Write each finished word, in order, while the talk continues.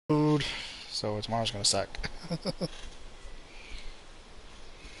food, so tomorrow's gonna suck.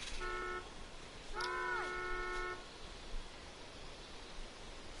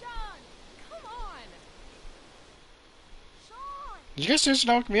 Did you guys just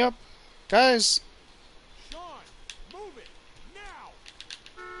knock me up? Guys!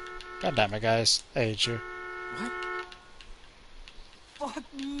 God damn it, guys. I hate you. What?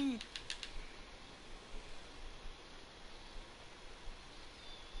 Fuck me!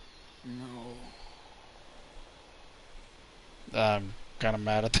 No. I'm kinda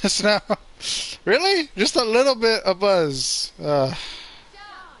mad at this now. Really? Just a little bit of buzz. Why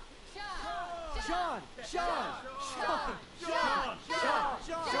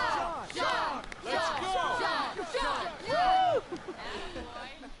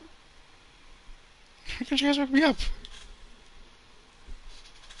can't you guys wake me up?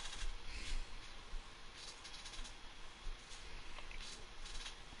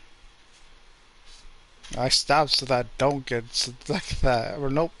 I stopped so that I don't get like that. Or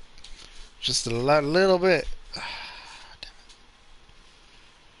nope. Just a little bit.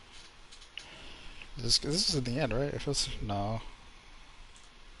 This is in the end, right? It feels no.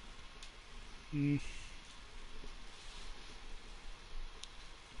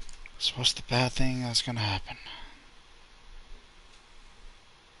 So what's the bad thing that's gonna happen?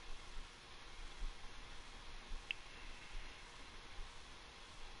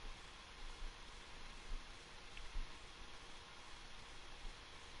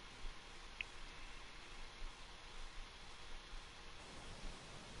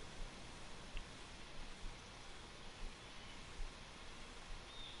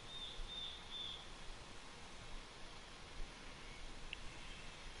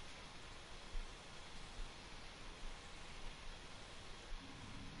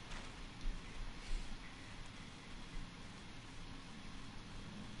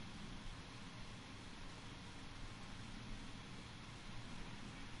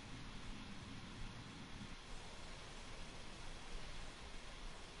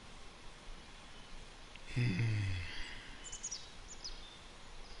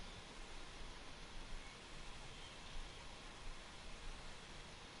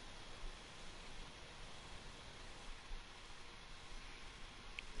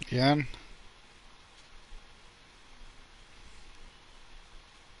 Again?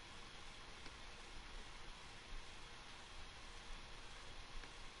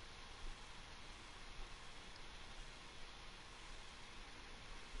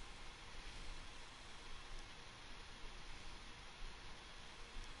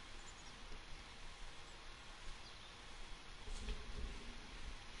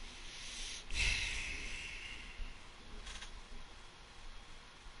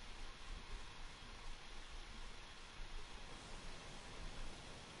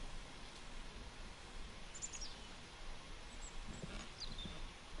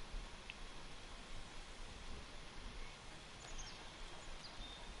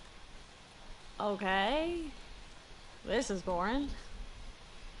 Okay. This is boring.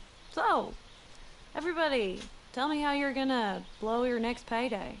 So, everybody, tell me how you're gonna blow your next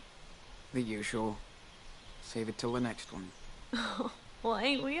payday. The usual. Save it till the next one. Well,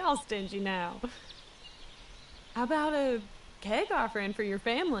 ain't we all stingy now? How about a keg offering for your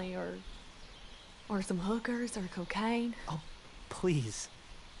family, or some hookers, or cocaine? Oh, please.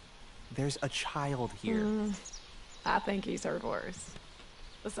 There's a child here. I think he's heard worse.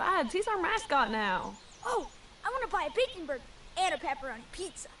 Besides, he's our mascot now. Oh, I want to buy a bacon burger and a pepperoni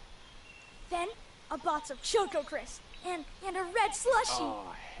pizza. Then a box of Choco Crisp and a red slushie.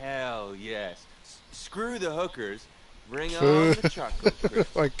 Oh, hell yes. Screw the hookers. Bring on the chocolate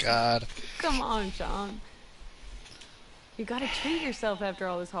crisp. Oh my god. Come on, Sean. You gotta treat yourself after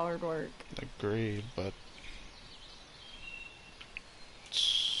all this hard work. Agreed, but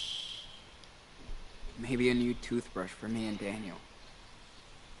Maybe a new toothbrush for me and Daniel.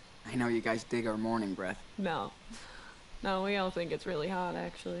 I know you guys dig our morning breath. No. No, we all think it's really hot,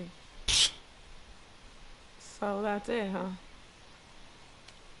 actually. So that's it, huh?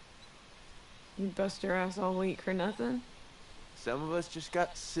 You bust your ass all week for nothing? Some of us just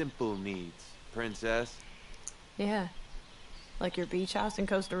got simple needs, princess. Yeah. Like your beach house in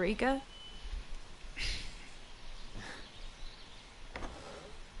Costa Rica?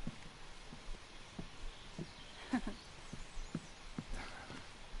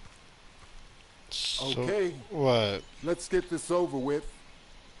 Okay. So, what? Let's get this over with.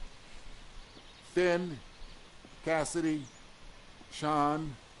 Finn, Cassidy,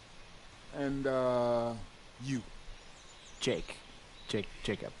 Sean, and you.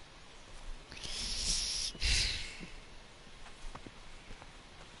 Jacob.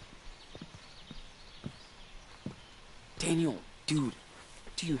 Daniel, dude,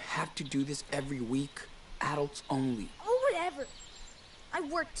 do you have to do this every week? Adults only. Oh, whatever. I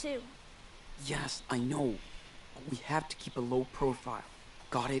work too. Yes, I know. But we have to keep a low profile.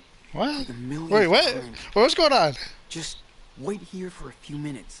 Got it? What? For the millionth Wait, what? time. What's going on? Just wait here for a few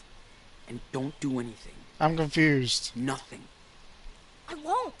minutes. And don't do anything. I'm confused. Nothing. I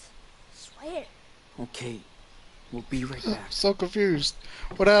won't. Swear. Okay. We'll be right back. So confused.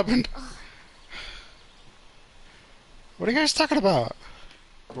 What happened? What are you guys talking about?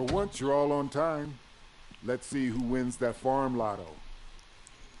 For once, you're all on time. Let's see who wins that farm lotto.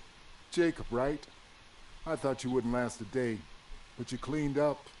 Jacob, right? I thought you wouldn't last a day, but you cleaned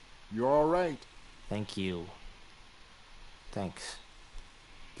up. You're all right. Thank you. Thanks.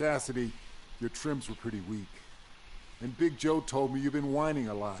 Cassidy, your trims were pretty weak. And Big Joe told me you've been whining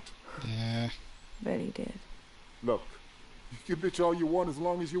a lot. Yeah. Bet he did. Look, you can bitch all you want as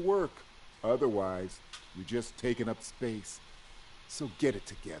long as you work. Otherwise, you're just taking up space. So get it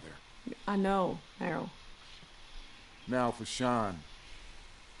together. I know, Harold. Now for Sean.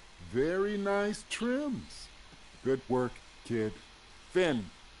 Very nice trims. Good work, kid. Finn,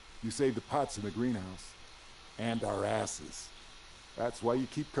 you saved the pots in the greenhouse. And our asses. That's why you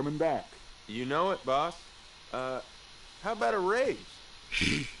keep coming back. You know it, boss. How about a raise?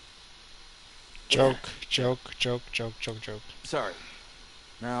 Joke. Sorry.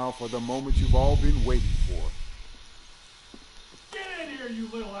 Now for the moment you've all been waiting for. Get in here, you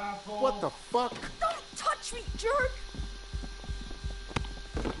little asshole! What the fuck? Don't touch me, jerk!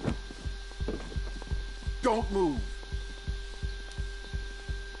 Don't move.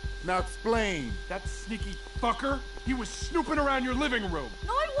 Now explain. That sneaky fucker, he was snooping around your living room.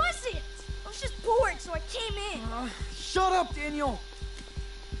 No, I wasn't! I was just bored, so I came in. Shut up, Daniel!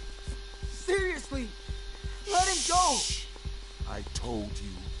 Seriously! Let him go! I told you.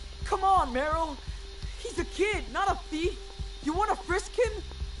 Come on, Meryl! He's a kid, not a thief! You want to frisk him?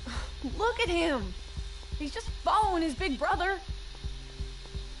 Look at him. He's just following his big brother.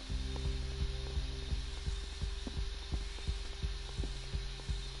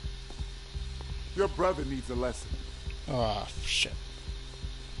 Your brother needs a lesson. Oh, shit.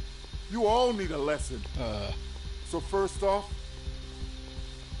 You all need a lesson. So first off,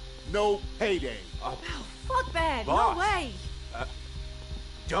 no payday. Oh, fuck that. Boss. No way.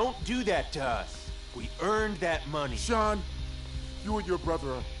 Don't do that to us. We earned that money. Sean, you and your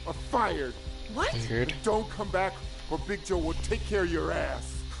brother are fired. What? Weird. Don't come back or Big Joe will take care of your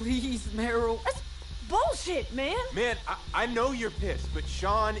ass. Please, Meryl. That's bullshit, man. Man, I know you're pissed, but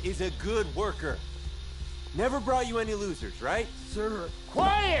Sean is a good worker. Never brought you any losers, right? Sir.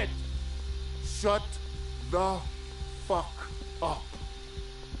 Quiet! Shut the fuck up.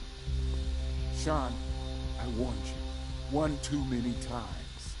 Sean, I warned you one too many times.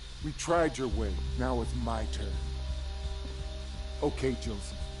 We tried your way. Now it's my turn. Okay,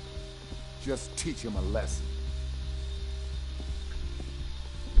 Joseph. Just teach him a lesson.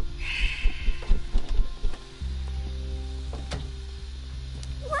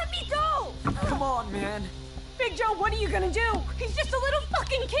 Let me go! Come on, man. Big Joe, what are you gonna do? He's just a little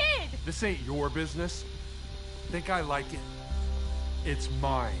fucking kid. This ain't your business. Think I like it? It's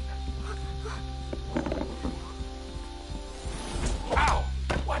mine. Ow!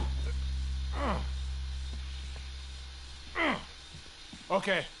 What?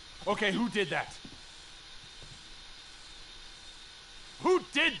 Okay, who did that? Who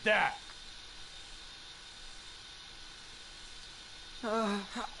did that?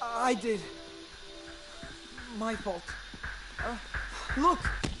 I did. My fault. Look!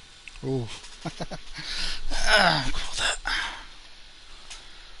 Ooh. Cool that.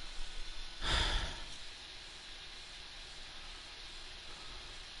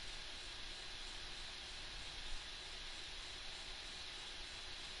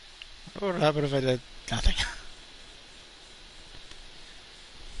 What would happen if I did nothing?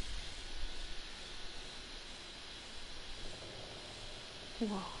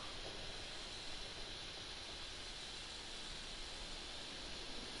 Whoa.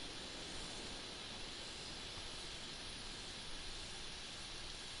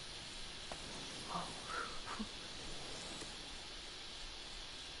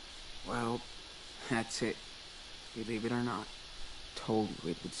 Well, that's it. Believe it or not. Told you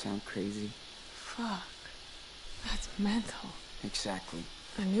it would sound crazy. Fuck. That's mental. Exactly.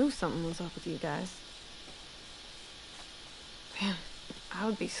 I knew something was up with you guys. Man, I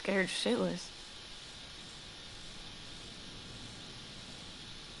would be scared shitless.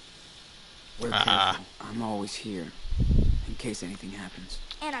 We're careful. I'm always here. In case anything happens.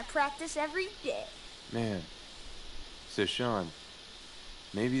 And I practice every day. Man. So, Sean,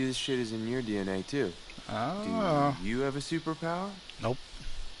 maybe this shit is in your DNA, too. Oh. Do you have a superpower? Nope.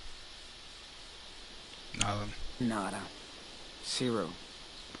 Nothing. Nada. Zero.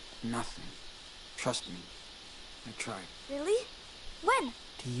 Nothing. Trust me. I tried. Really? When?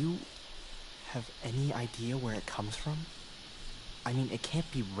 Do you have any idea where it comes from? I mean, it can't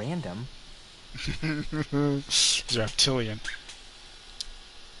be random. He's reptilian.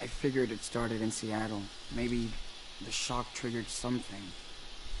 I figured it started in Seattle. Maybe the shock triggered something.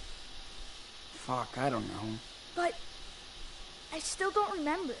 Fuck, I don't know. But I still don't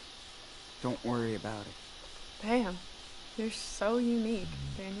remember. Don't worry about it. Damn. You're so unique,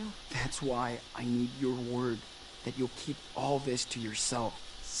 Daniel. That's why I need your word that you'll keep all this to yourself.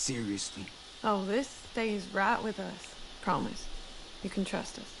 Seriously. Oh, this stays right with us. Promise. You can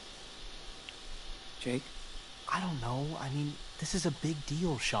trust us. Jake? I don't know. I mean, this is a big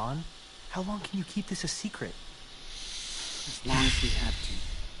deal, Sean. How long can you keep this a secret? As long as we have to.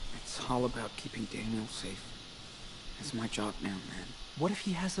 It's all about keeping Daniel safe. That's my job now, man. What if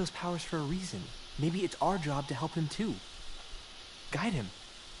he has those powers for a reason? Maybe it's our job to help him too. Guide him.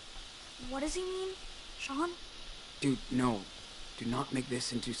 What does he mean, Sean? Dude, no. Do not make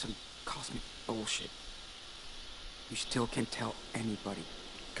this into some cosmic bullshit. You still can't tell anybody.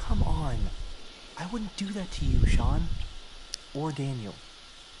 Come on. I wouldn't do that to you, Sean. Or Daniel.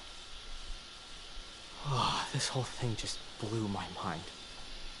 Oh, this whole thing just blew my mind.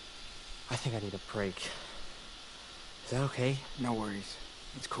 I think I need a break. Is that okay? No worries.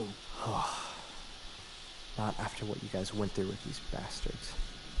 It's cool. Not after what you guys went through with these bastards.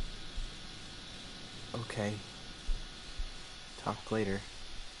 Okay. Talk later.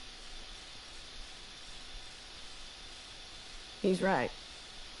 He's right.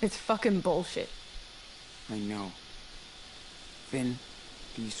 It's fucking bullshit. I know. Finn,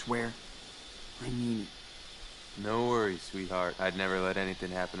 do you swear? I mean it. No worries, sweetheart. I'd never let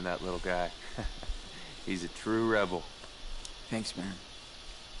anything happen to that little guy. He's a true rebel. Thanks, man.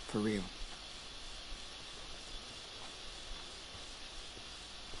 For real.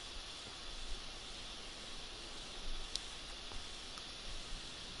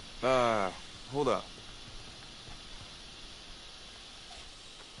 Hold up.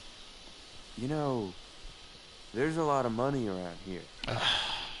 You know, there's a lot of money around here.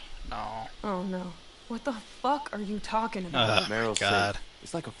 No. Oh no. What the fuck are you talking about? Meryl's God. safe.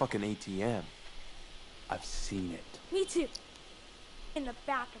 It's like a fucking ATM. I've seen it. Me too. In the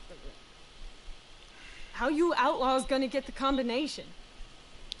back of the room. How you outlaws gonna get the combination?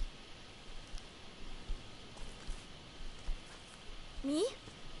 Me?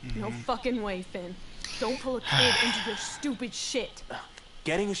 No fucking way, Finn. Don't pull a kid into your stupid shit.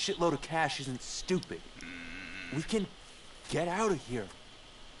 Getting a shitload of cash isn't stupid. We can get out of here.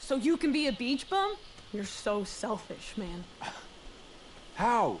 So you can be a beach bum? You're so selfish, man.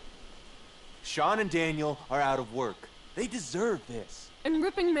 How? Sean and Daniel are out of work. They deserve this. And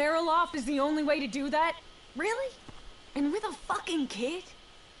ripping Meryl off is the only way to do that? Really? And with a fucking kid?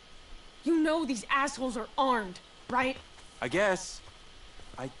 You know these assholes are armed, right? I guess.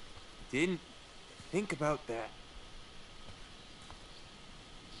 I didn't think about that.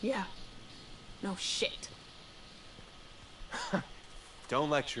 Yeah. No shit. Don't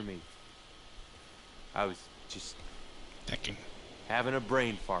lecture me. I was just Thinking. having a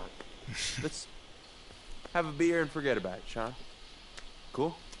brain fart. Let's have a beer and forget about it, Sean.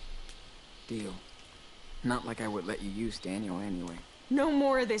 Cool? Deal. Not like I would let you use Daniel anyway. No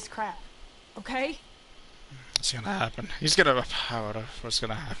more of this crap. Okay? What's gonna happen? He's gonna have power. What's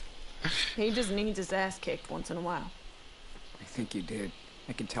gonna happen? He just needs his ass kicked once in a while. I think you did.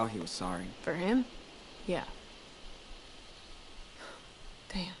 I can tell he was sorry. For him? Yeah.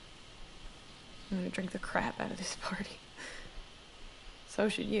 Damn. I'm gonna drink the crap out of this party. So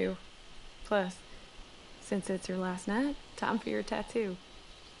should you. Plus, since it's your last night, time for your tattoo.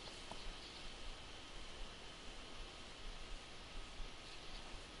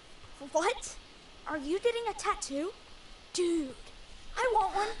 What? Are you getting a tattoo? Dude, I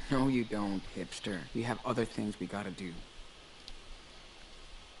want one. No, you don't, hipster. We have other things we gotta do.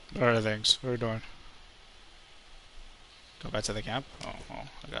 What are the things? What are we doing? Go back to the camp? Oh,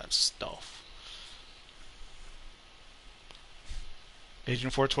 I got stuff.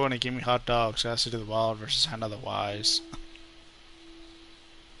 Agent 420, give me hot dogs. Has to do the wild versus hand of the wise.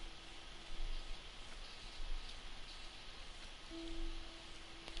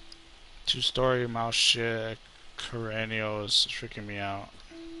 Two-story mouse shit. Cranial is freaking me out.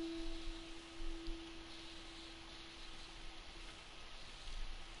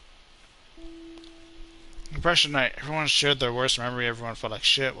 Impression night. Everyone shared their worst memory. Everyone felt like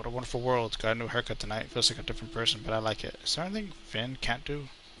shit. What a wonderful world. Got a new haircut tonight. Feels like a different person, but I like it. Is there anything Finn can't do?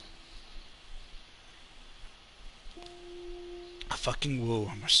 Fucking woo.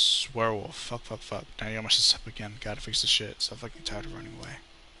 I'm a werewolf. Fuck, fuck, fuck. Now you almost just up again. Gotta fix the shit. So fucking tired of running away.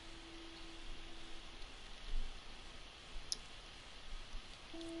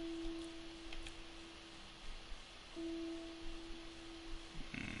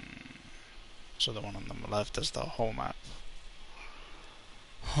 So the one on the left is the whole map.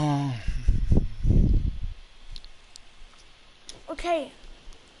 Okay,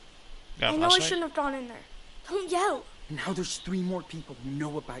 Yeah, I know I shouldn't have gone in there. Don't yell. Now there's 3 more people who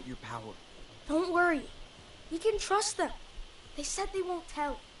know about your power. Don't worry. We can trust them. They said they won't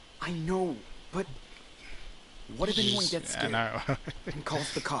tell. I know, but what if anyone gets scared I know. and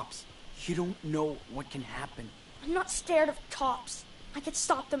calls the cops? You don't know what can happen. I'm not scared of cops. I can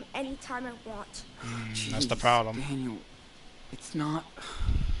stop them anytime I want. That's the Jeez, problem. Daniel, it's not...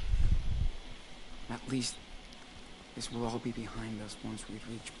 At least, this will all be behind us once we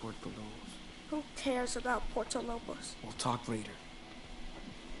reach Puerto Lobos. Who cares about Puerto Lobos? We'll talk later.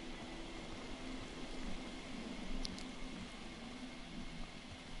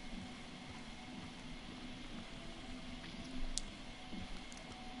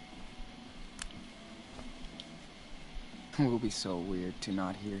 It will be so weird to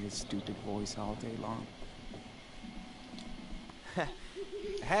not hear his stupid voice all day long.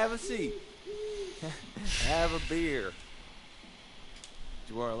 Have a seat. Have a beer.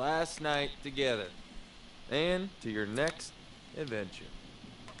 To our last night together. And to your next adventure.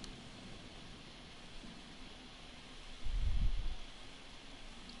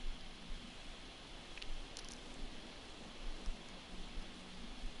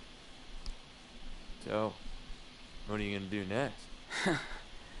 So, what are you gonna do next?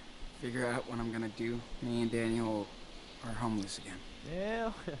 Figure out what I'm gonna do. Me and Daniel are homeless again.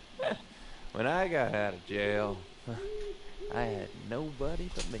 Yeah, when I got out of jail, I had nobody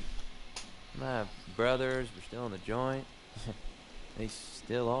but me. My brothers were still in the joint. They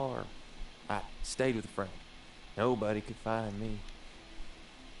still are. I stayed with a friend. Nobody could find me.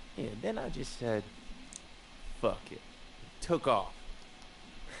 Yeah, then I just said, fuck it. Took off.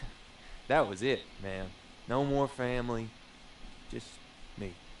 That was it, man. No more family. Just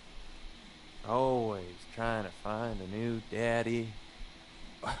me. Always trying to find a new daddy.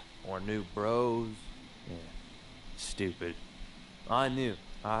 Or new bros. Yeah. Stupid. I knew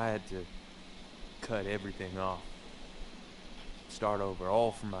I had to cut everything off. Start over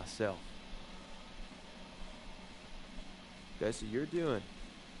all for myself. That's what you're doing.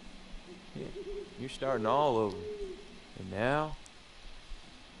 Yeah, you're starting all over. And now,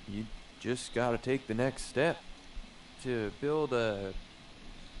 you just gotta take the next step to build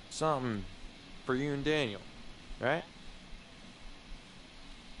something for you and Daniel, right?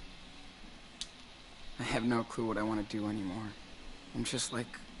 I have no clue what I want to do anymore. I'm just like,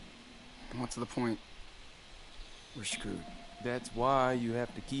 what's the point? We're screwed. That's why you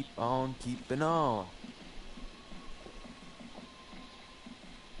have to keep on keeping on.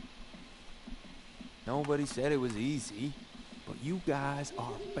 Nobody said it was easy, but you guys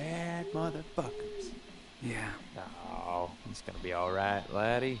are bad motherfuckers. Yeah. Oh, it's gonna be alright,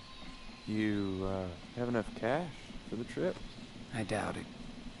 laddie. You, have enough cash for the trip? I doubt it,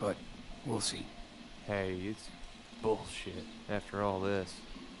 but we'll see. Hey, it's bullshit after all this.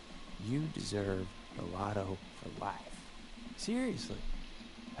 You deserve the lotto for life. Seriously.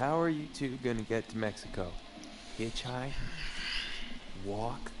 How are you two gonna get to Mexico? Hitchhike?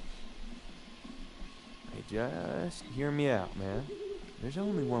 Walk? Hey, just hear me out, man. There's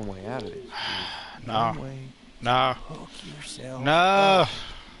only one way out of this. No. One way. No. Hook yourself No. up.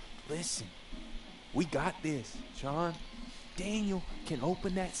 Listen, we got this, Sean. Daniel can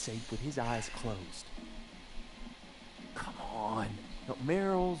open that safe with his eyes closed. Come on. No,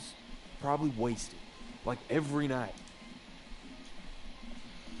 Meryl's probably wasted, like every night.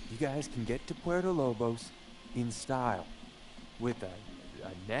 You guys can get to Puerto Lobos in style, with a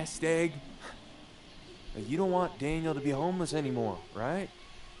nest egg. You don't want Daniel to be homeless anymore, right?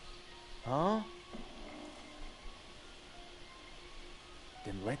 Huh?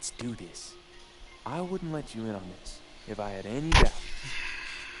 Then let's do this. I wouldn't let you in on this if I had any doubt.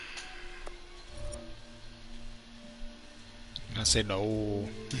 I say no.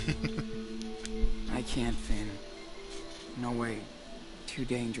 I can't, Finn. No way. Too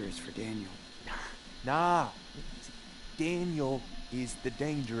dangerous for Daniel. Nah. Daniel is the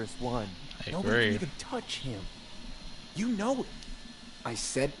dangerous one. I Nobody agree. can even touch him. You know it. I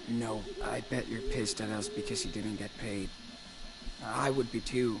said no. I bet you're pissed at us because you didn't get paid. I would be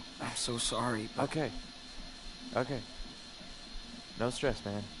too. I'm so sorry, but... Okay. Okay. No stress,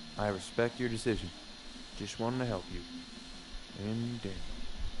 man. I respect your decision. Just wanted to help you. And Daniel.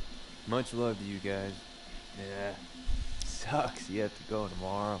 Much love to you guys. Yeah. sucks you have to go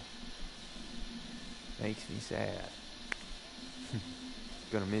tomorrow. Makes me sad.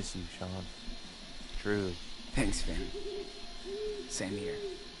 Gonna miss you, Sean. Truly. Thanks, Finn. Same here.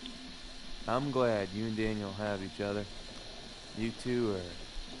 I'm glad you and Daniel have each other. You two are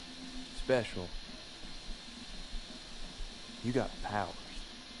special. You got powers.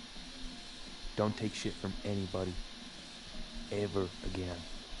 Don't take shit from anybody. Ever again.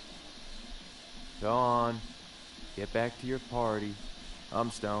 Go on. Get back to your party.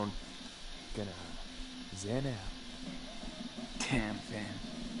 I'm stoned. Gonna zen out. Damn, Finn.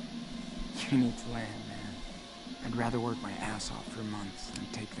 You need to land, man. I'd rather work my ass off for months than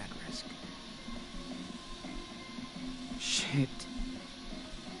take that risk. Shit.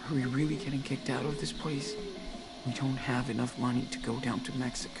 Are we really getting kicked out of this place? We don't have enough money to go down to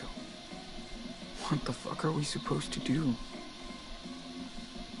Mexico. What the fuck are we supposed to do?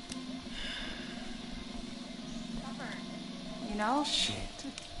 You know? Shit.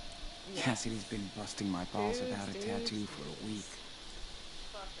 Cassidy's been busting my balls about a tattoo for a week.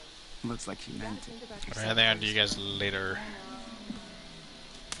 Looks like she meant it. Alright, I think I'll do you guys later.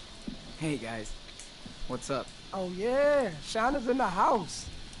 Hey guys, what's up? Oh yeah, Shauna's in the house.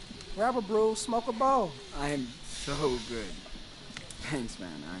 Grab a brew, smoke a bowl. I'm so good. Thanks,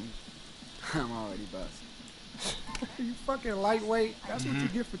 man. I'm already buzzed. You fucking lightweight. That's what you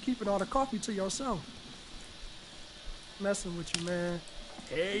get for keeping all the coffee to yourself. Messing with you, man.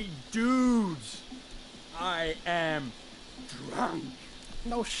 Hey, dudes! I am drunk.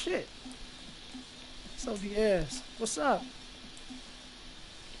 No shit. So Diaz, what's up?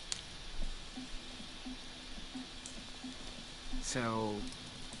 So,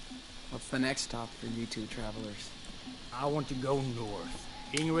 what's the next stop for you two travelers? I want to go north.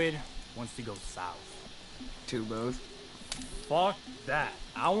 Ingrid wants to go south. To both? Fuck that.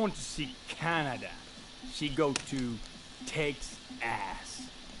 I want to see Canada. She go to Texas.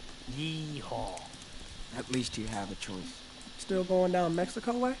 Yeehaw. At least you have a choice. Still going down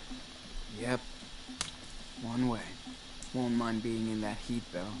Mexico way? Yep. One way. Won't mind being in that heat,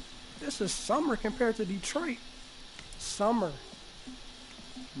 though. This is summer compared to Detroit. Summer.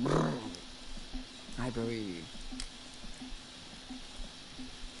 I believe you.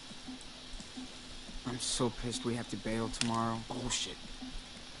 I'm so pissed we have to bail tomorrow. Bullshit.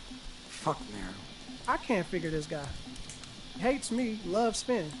 Fuck Meryl. I can't figure this guy. Hates me, loves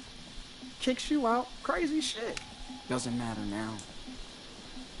Finn. Kicks you out, crazy shit. Doesn't matter now.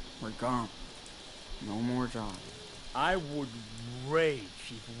 We're gone. No more jobs. I would rage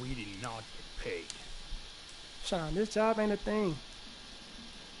if we did not get paid. Sean, this job ain't a thing.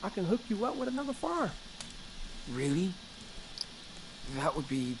 I can hook you up with another farm. Really? That would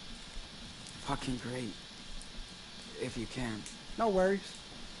be fucking great. If you can. No worries.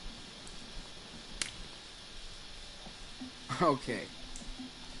 Okay.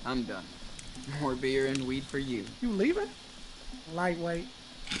 I'm done. More beer and weed for you. You leaving? Lightweight.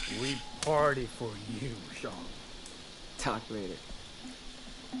 We party for you, Sean. Talk later.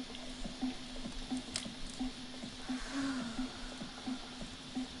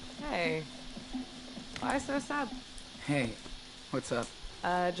 Hey. Why so sad? Hey, what's up?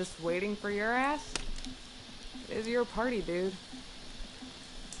 Just waiting for your ass? It is your party, dude.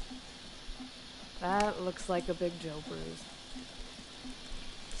 That looks like a big Joe bruise.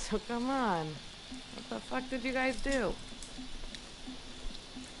 So come on. What the fuck did you guys do?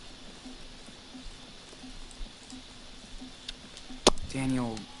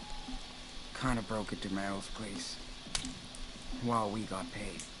 Daniel kinda broke into Meryl's place while we got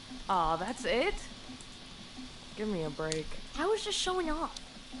paid. Aw, that's it? Give me a break. I was just showing off.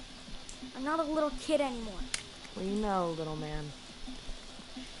 I'm not a little kid anymore. We know, little man.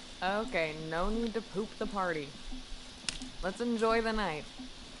 Okay, no need to poop the party. Let's enjoy the night.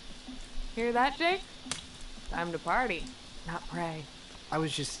 Hear that, Jake? Time to party, not pray. I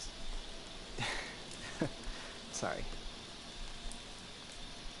was just... Sorry.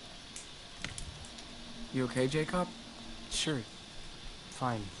 You okay, Jacob? Sure.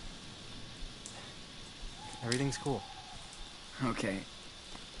 Fine. Everything's cool. Okay.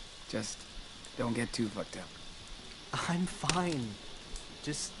 Just don't get too fucked up. I'm fine.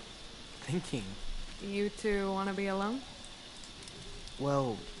 Just thinking. You two want to be alone?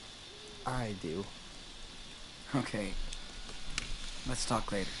 Well, I do. Okay. Let's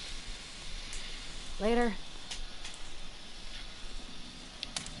talk later. Later.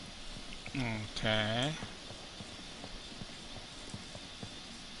 Okay.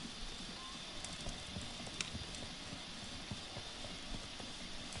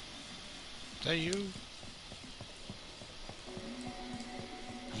 Is that you?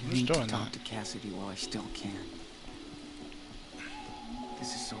 I Who's need to doing talk that? to Cassidy while I still can.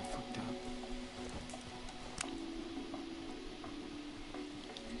 This is so fucked up.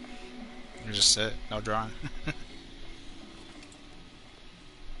 You just sit, no drawing.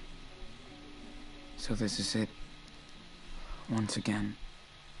 So this is it. Once again.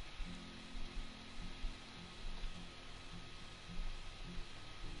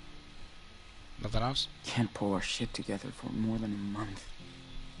 Nothing else? Can't pull our shit together for more than a month.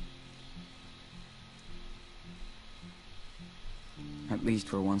 At least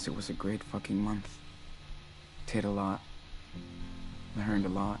for once it was a great fucking month. Did a lot. Learned a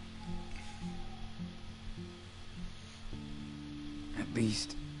lot. At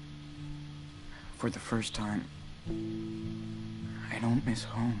least, for the first time, I don't miss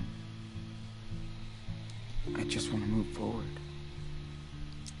home. I just want to move forward.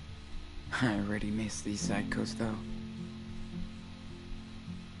 I already miss these side coasts, though.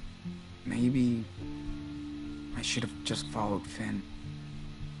 Maybe I should have just followed Finn.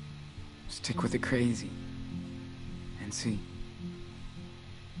 Stick with the crazy. And see.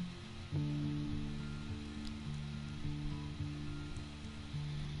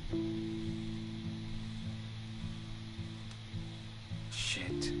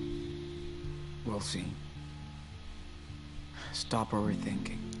 Shit. We'll see. Stop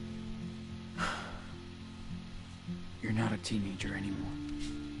overthinking. You're not a teenager anymore.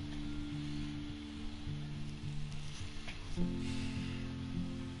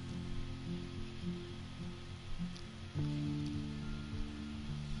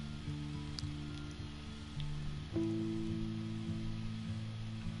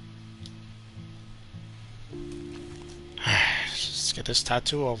 Let's get this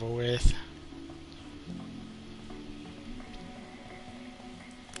tattoo over with.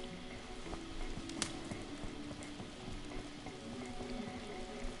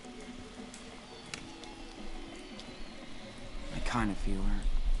 I kind of feel her.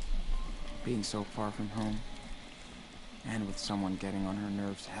 Being so far from home. And with someone getting on her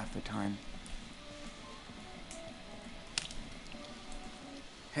nerves half the time.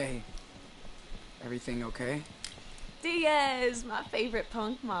 Hey. Everything okay? Diaz, my favorite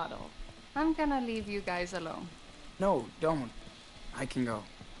punk model. I'm gonna leave you guys alone. No, don't. I can go.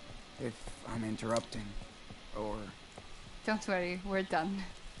 If I'm interrupting. Or... Don't worry, we're done.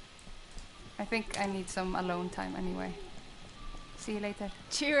 I think I need some alone time anyway. See you later.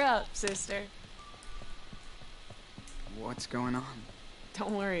 Cheer up, sister. What's going on?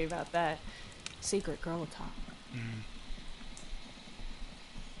 Don't worry about that. Secret girl talk.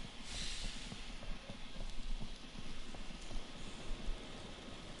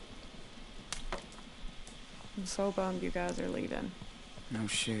 I'm so bummed you guys are leaving. No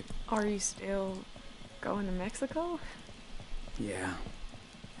shit. Are you still going to Mexico? Yeah.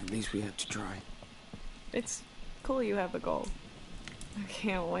 At least we have to try. It's cool you have a goal. I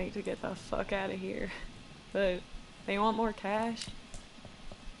can't wait to get the fuck out of here. But they want more cash,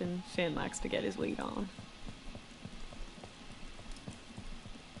 then Finn likes to get his weed on.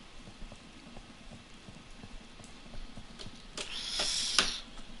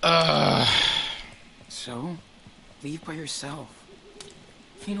 So, leave by yourself.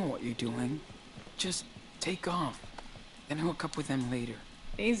 You know what you're doing. Just take off, then hook up with them later.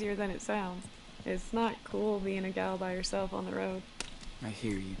 Easier than it sounds. It's not cool being a gal by herself on the road. I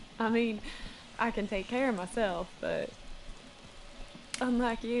hear you. I mean, I can take care of myself, but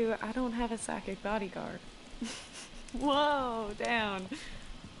unlike you, I don't have a psychic bodyguard. Whoa, down.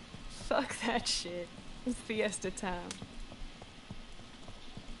 Fuck that shit. It's fiesta time.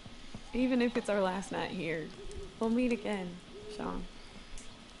 Even if it's our last night here, we'll meet again, Sean.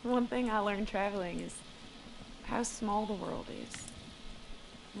 One thing I learned traveling is how small the world is.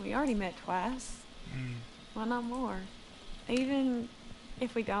 We already met twice. Why not more? Even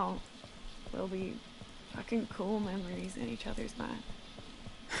if we don't, we'll be fucking cool memories in each other's mind.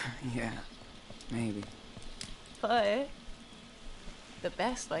 Yeah, maybe. But the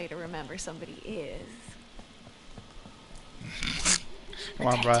best way to remember somebody is... Come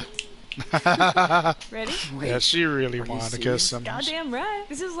on, bro. Ready? Yeah, she really wanted to kiss him. Goddamn right.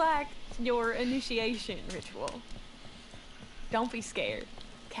 This is like your initiation ritual. Don't be scared.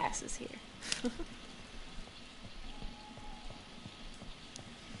 Cass is here.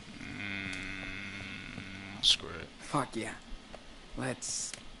 Screw it. Fuck yeah.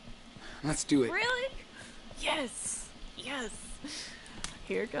 Let's do it. Really? Yes. Yes.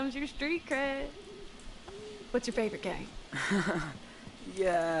 Here comes your street cred. What's your favorite game?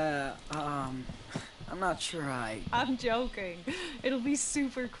 Yeah, I'm not sure I'm joking. It'll be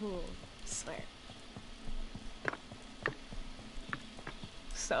super cool. Swear.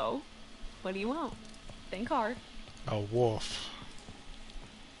 So, what do you want? Think hard. A wolf.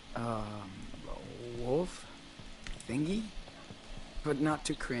 A wolf thingy? But not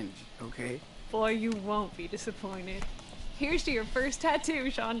to cringe, okay? Boy, you won't be disappointed. Here's to your first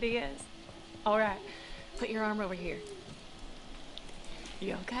tattoo, Sean Diaz. All right, put your arm over here.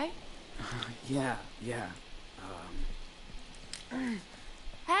 You okay? Yeah.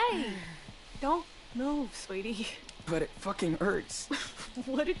 Hey, don't move, sweetie. But it fucking hurts.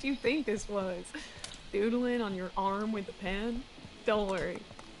 What did you think this was? Doodling on your arm with a pen? Don't worry.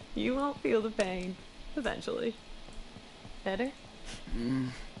 You won't feel the pain. Eventually. Better?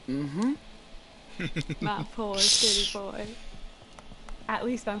 Mm-hmm. My poor city boy. At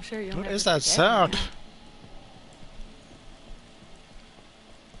least I'm sure you'll What never is that forget me sound? now.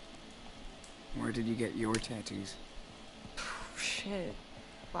 Where did you get your tattoos? Shit.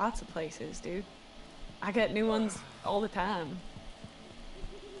 Lots of places, dude. I get new ones all the time.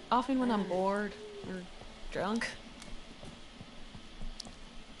 Often when I'm bored or drunk.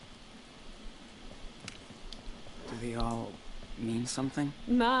 Do they all mean something?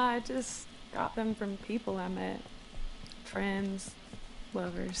 Nah, I just got them from people I met. Friends,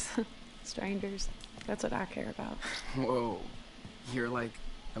 lovers, strangers. That's what I care about. Whoa. You're like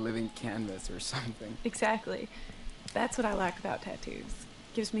a living canvas or something. Exactly. That's what I like about tattoos.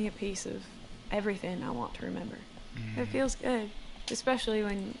 Gives me a piece of everything I want to remember. It feels good, especially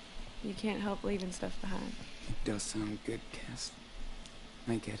when you can't help leaving stuff behind. It does sound good, Cass.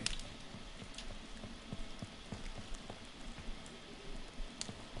 I get it.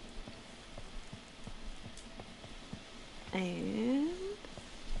 And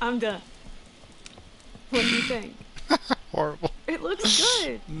I'm done. What do you think? Horrible. It looks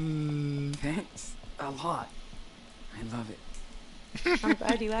good. Thanks. A lot. I love it. I'm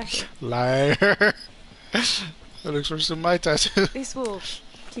glad you like it. Liar. That looks worse than my tattoo. This will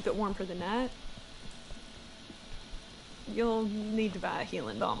keep it warm for the night. You'll need to buy a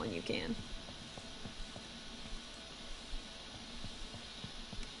healing balm when you can.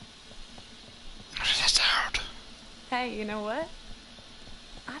 What is that sound? Hey, you know what?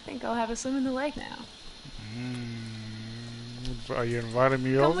 I think I'll have a swim in the lake now. Are you inviting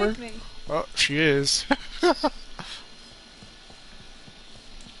me Come over? with me. Oh, she is.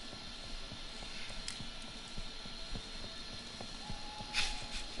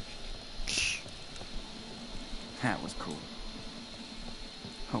 That was cool.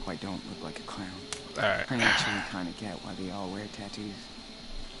 Hope I don't look like a clown. Alright. I actually kind of get why they all wear tattoos.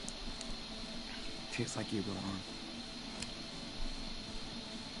 Feels like you belong.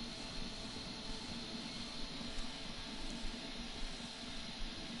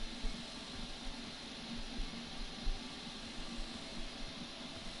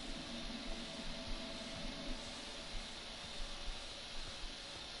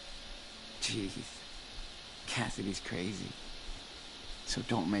 Jeez. Cassidy's crazy. So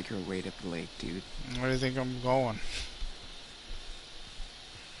don't make her wade up the lake, dude. Where do you think I'm going?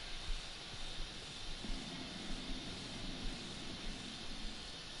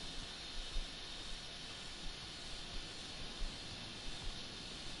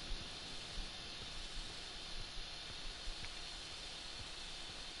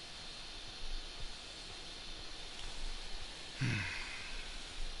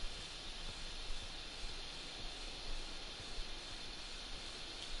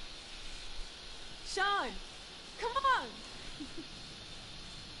 Sean, come on.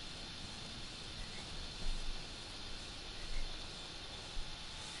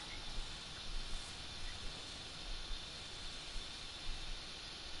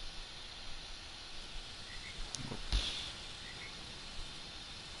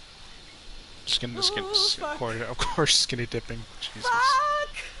 Of course, skinny dipping. Jesus.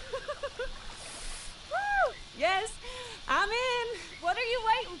 Fuck! Woo! Yes, I'm in. What are you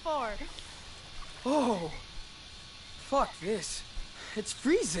waiting for? Oh! Fuck this. It's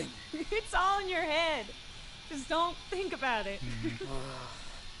freezing. It's all in your head. Just don't think about it.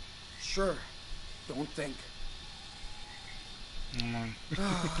 Sure. Don't think.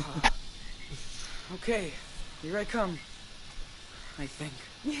 Okay, here I come. I think.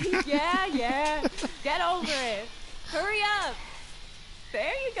 Yeah. Get over it. Hurry up.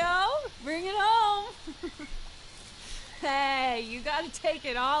 There you go. Bring it home. Hey, you gotta take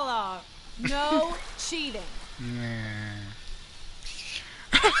it all off. No cheating.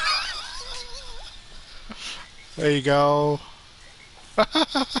 There you go.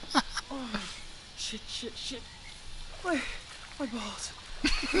 Shit. My balls.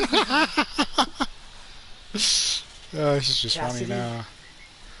 Oh, this is just Cassidy. funny now.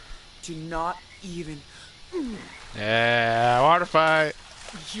 Do not even. Yeah, water fight.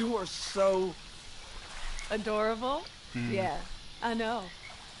 You are so. Adorable? Yeah, I know.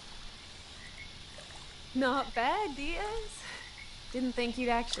 Not bad, Diaz. Didn't think you'd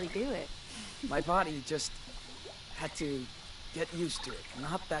actually do it. My body just had to get used to it.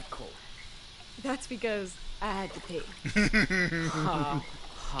 Not that cold. That's because I had to pee. Ha,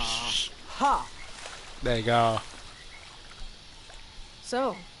 ha, ha. There you go.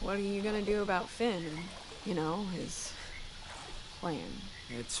 So, what are you gonna do about Finn and, his plan?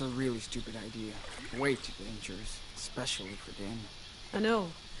 It's a really stupid idea. Way too dangerous, especially for Daniel. I know,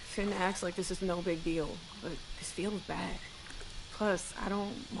 Finn acts like this is no big deal, but this feels bad. Plus, I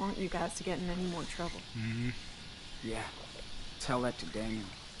don't want you guys to get in any more trouble. Yeah, tell that to Daniel.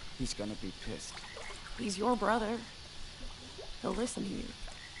 He's gonna be pissed. He's your brother. He'll listen to you.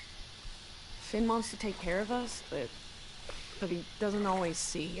 Finn wants to take care of us, but he doesn't always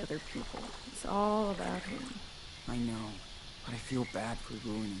see other people. It's all about him. I know, but I feel bad for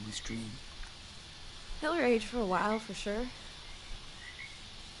ruining his dream. He'll rage for a while, for sure.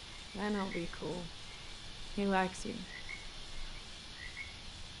 Then he'll be cool. He likes you.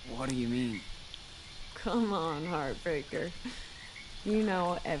 What do you mean? Come on, Heartbreaker. You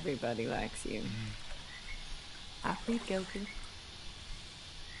know everybody likes you. I plead guilty.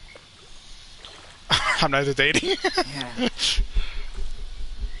 I'm not dating. Yeah.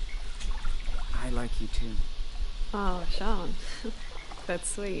 I like you too. Oh, Sean. That's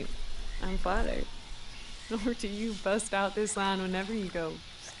sweet. I'm flattered. Or do you bust out this line whenever you go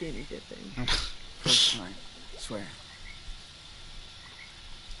skinny dipping? First time, swear.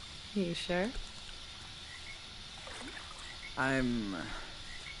 You sure? I'm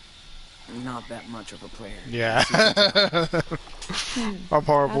not that much of a player. Yeah. I'm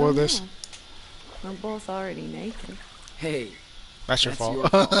horrible with this. We're both already naked. Hey, That's your fault. Your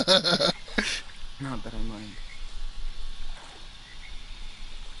fault. Not that I mind.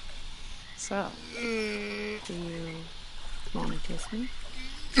 So, do you want to kiss me?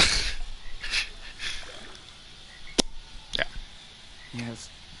 Yeah. Yes,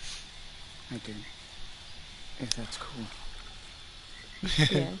 I do. If that's cool.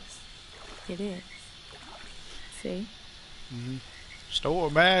 Yes, it is. See? Just do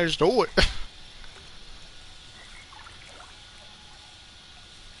it, man. Just do it.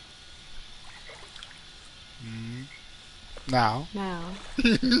 Now. Now,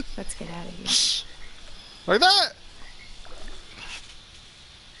 let's get out of here. Like that.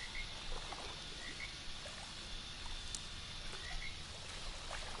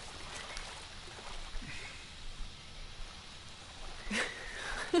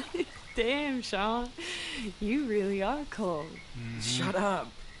 Damn, Sean. You really are cold. Shut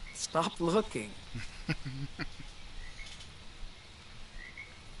up. Stop looking.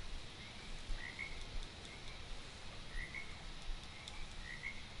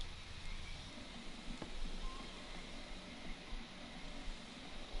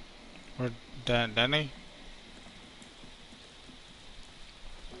 Or Danny?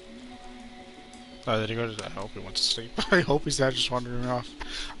 Oh, did he go to? I hope he went to sleep. I hope he's not just wandering off.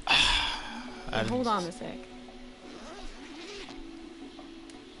 Hold on a sec.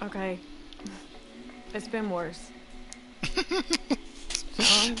 Okay. It's been worse.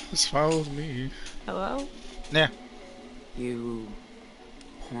 Sean? It's fine with me. Hello? Yeah. You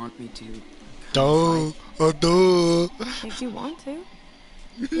want me to? Duh. Duh. If you want to.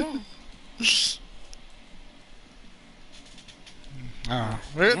 Yeah. Yeah.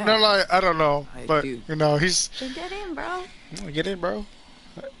 Yeah. No, like, I don't know, I but do. you know, he's Then get in, bro. get in, bro.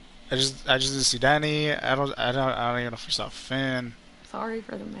 I just didn't see Danny. I don't even know if I saw Finn. Sorry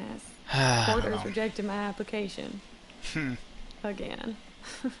for the mess. I don't Porter's know. rejected my application. Again.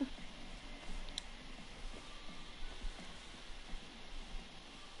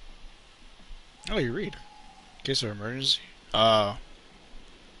 Oh, you read. In case of emergency.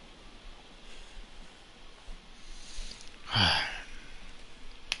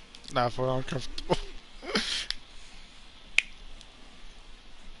 Not for uncomfortable.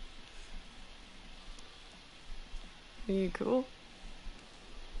 Are you cool?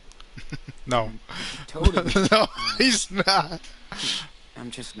 No. Totally. No, he's not.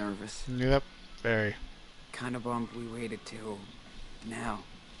 I'm just nervous. Yep. Very. Kind of bummed we waited till now.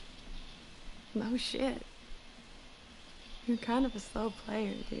 No shit. You're kind of a slow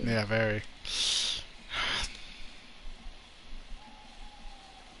player, dude. Yeah, very.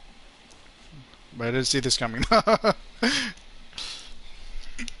 But I didn't see this coming.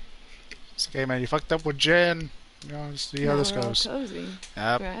 It's okay, man. You fucked up with Jen. You know, just see how Now this we're all goes. cozy,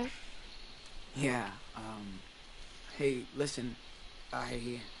 Yep. right? Yeah. Hey, listen.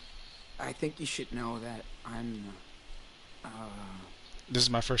 I think you should know that I'm. This is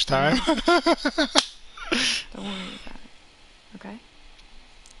my first time. Don't worry about it. Okay?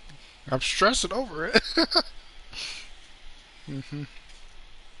 I'm stressing over it.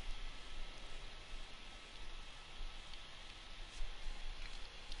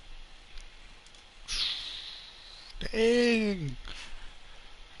 Dang.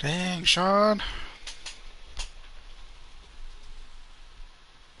 Dang, Sean.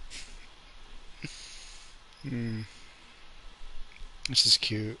 Hmm. This is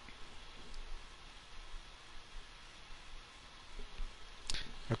cute.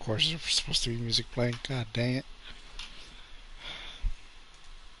 Of course, there's supposed to be music playing. God dang it.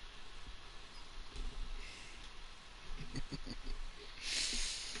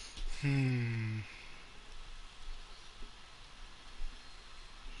 Hmm.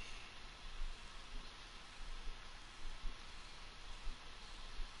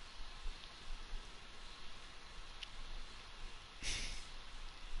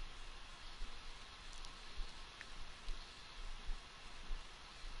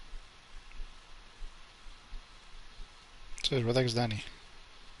 So, what the heck is Danny?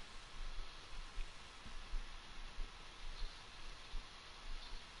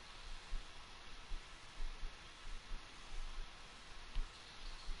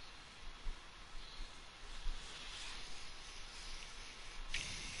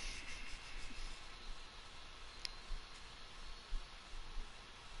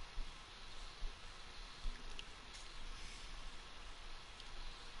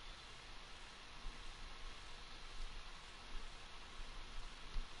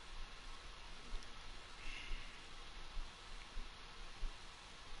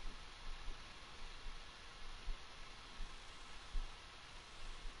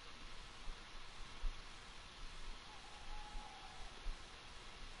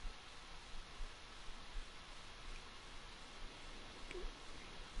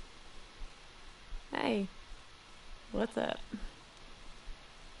 Hey, what's up?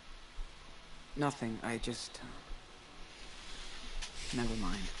 Nothing. I just. Never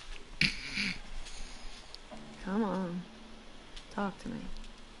mind. Come on, talk to me.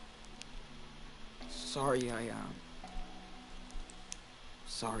 Sorry,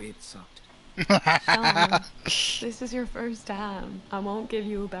 Sorry it sucked. Sean, this is your first time. I won't give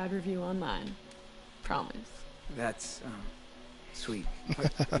you a bad review on mine. Promise. That's, sweet.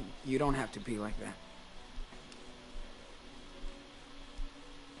 But you don't have to be like that.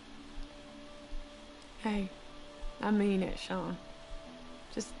 Hey, I mean it, Sean.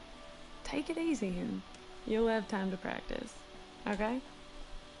 Just take it easy and you'll have time to practice. Okay?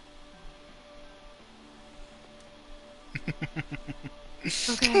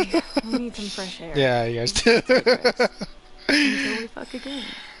 Okay, we need some fresh air. Yeah, you guys do. Until we fuck again.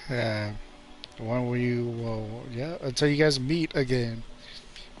 Yeah. When will you? Well, yeah. Until you guys meet again.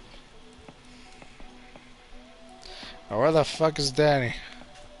 Now, where the fuck is Danny?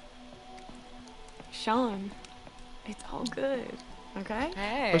 Sean, it's all good. Okay? I'm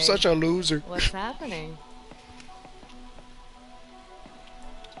Hey. such a loser. What's happening?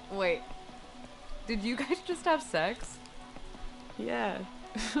 Wait. Did you guys just have sex? Yeah.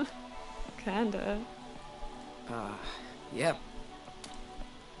 Kinda. Yep.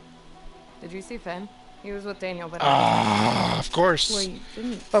 Did you see Finn? He was with Daniel, but Ah, of course. Well, you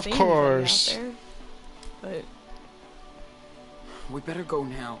didn't Of see anybody course. out there. But We better go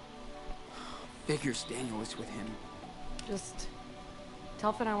now. Figures Daniel is with him. just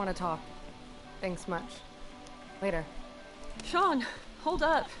tell Finn I want to talk. Thanks much. Later. Sean, hold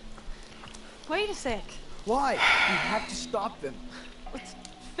up. Wait a sec. Why? We have to stop them. Let's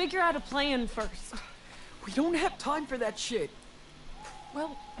figure out a plan first. We don't have time for that shit.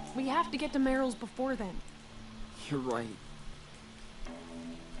 Well, we have to get to Merrill's before then. You're right.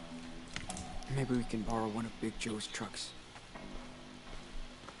 Maybe we can borrow one of Big Joe's trucks.